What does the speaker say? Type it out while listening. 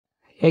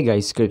Hey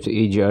guys, Crypto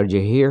EGRJ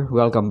here.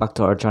 Welcome back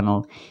to our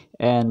channel.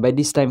 And by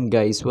this time,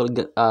 guys,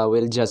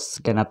 we'll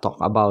just gonna talk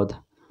about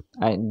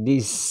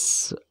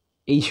this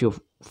issue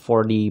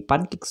for the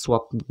Pancake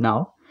swap.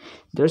 Now,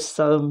 there's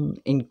some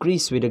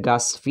increase with the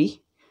gas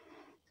fee.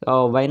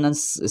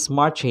 Binance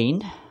Smart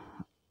Chain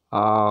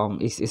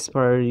is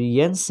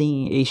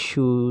experiencing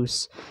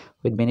issues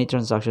with many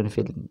transaction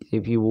fee.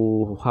 If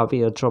you have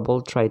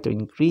trouble, try to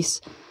increase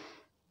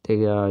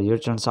your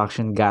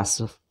transaction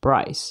gas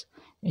price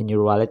in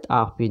your wallet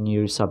app when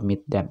you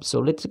submit them.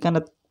 So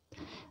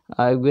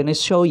I'm gonna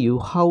show you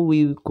how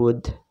we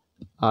could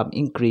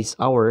increase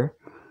our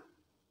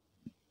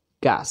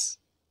gas.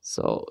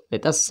 So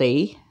let us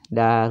say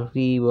that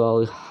we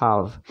will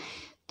have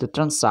to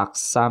transact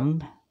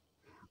some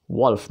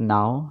wolf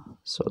now.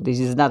 So this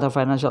is not a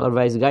financial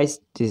advice, guys.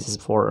 This is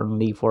for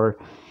only for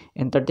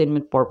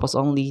entertainment purpose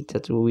only,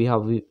 that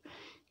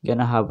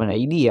gonna have an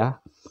idea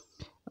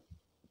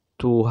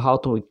to how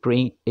to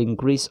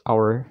increase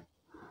our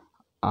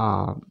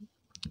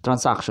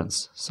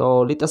transactions.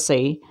 So let us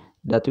say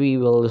that we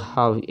will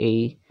have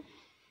a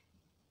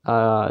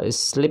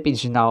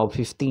slippage now of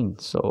 15,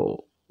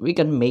 so we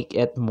can make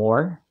it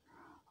more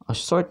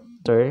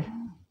shorter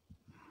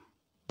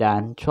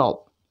than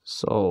 12.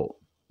 So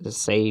let's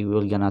say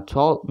we're gonna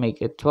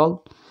make it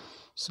 12.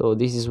 So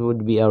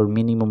would be our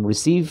minimum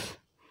receive,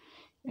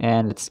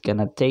 and it's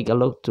gonna take a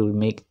look to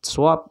make it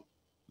swap.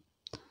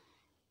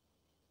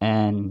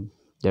 And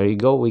there you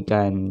go, we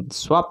can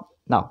swap.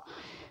 Now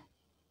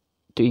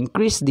to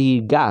increase the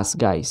gas,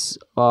 guys,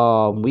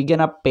 we're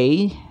gonna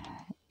pay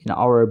in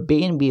our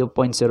BNB of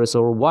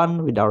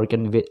 0.001 with our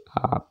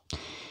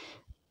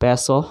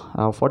peso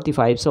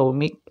 45. So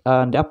make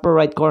the upper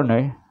right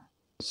corner,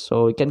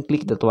 so we can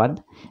click that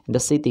one. In the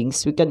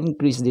settings, we can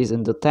increase this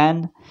into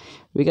 10.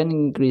 We can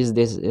increase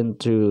this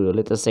into,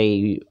 let us say,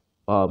 we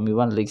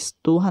want like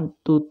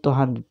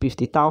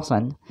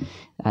 250,000,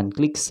 and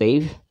click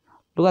save.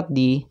 Look at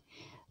the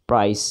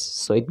price,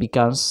 so it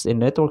becomes a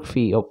network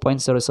fee of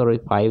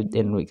 0.005.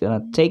 Then we're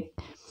gonna take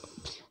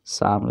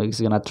some, we're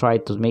gonna try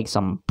to make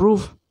some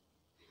proof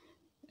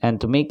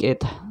and to make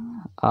it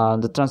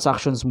the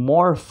transactions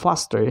more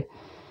faster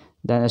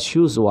than as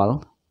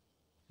usual.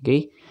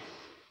 Okay,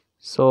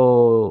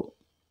 so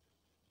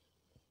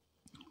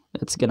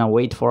it's gonna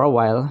wait for a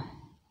while.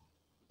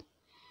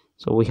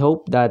 So we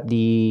hope that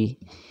the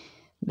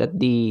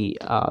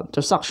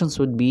transactions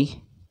would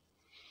be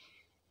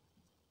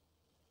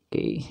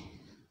okay.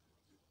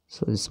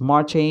 So the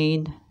smart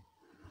chain,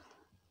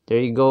 there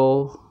you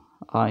go.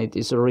 It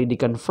is already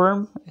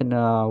confirmed in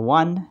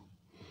one,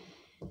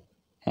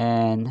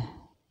 and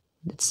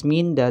that's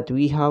mean that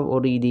we have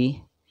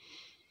already.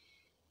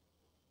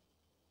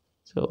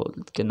 So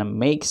it's gonna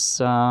make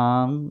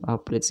some.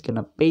 Let's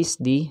gonna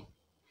paste the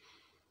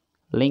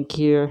link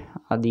here.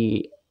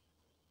 To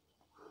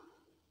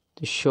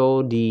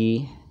show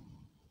the.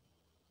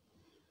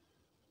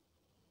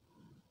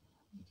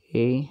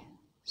 Okay,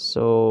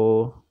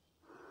 so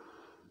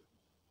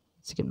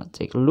it's gonna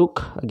take a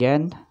look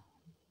again.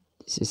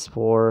 This is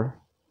for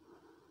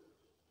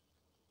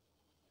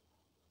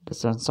the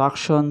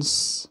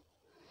transactions.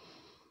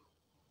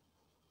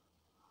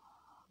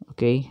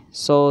 Okay,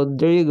 so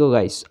there you go,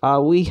 guys.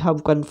 We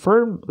have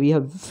confirmed, we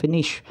have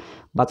finished,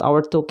 but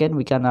our token,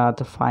 we cannot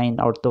find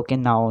our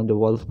token now in the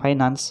Wolf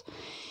Finance.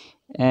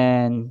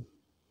 And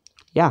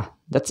yeah,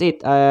 that's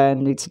it.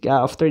 And it's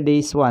after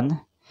this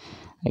one,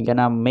 I'm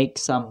gonna make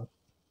some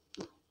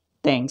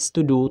things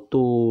to do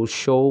to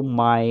show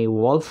my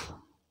wolf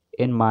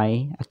in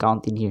my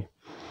account in here.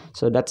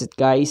 So that's it,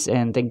 guys,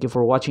 and thank you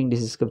for watching.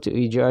 This is Crypto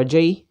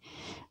EGRJ.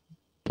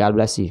 God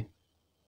bless you.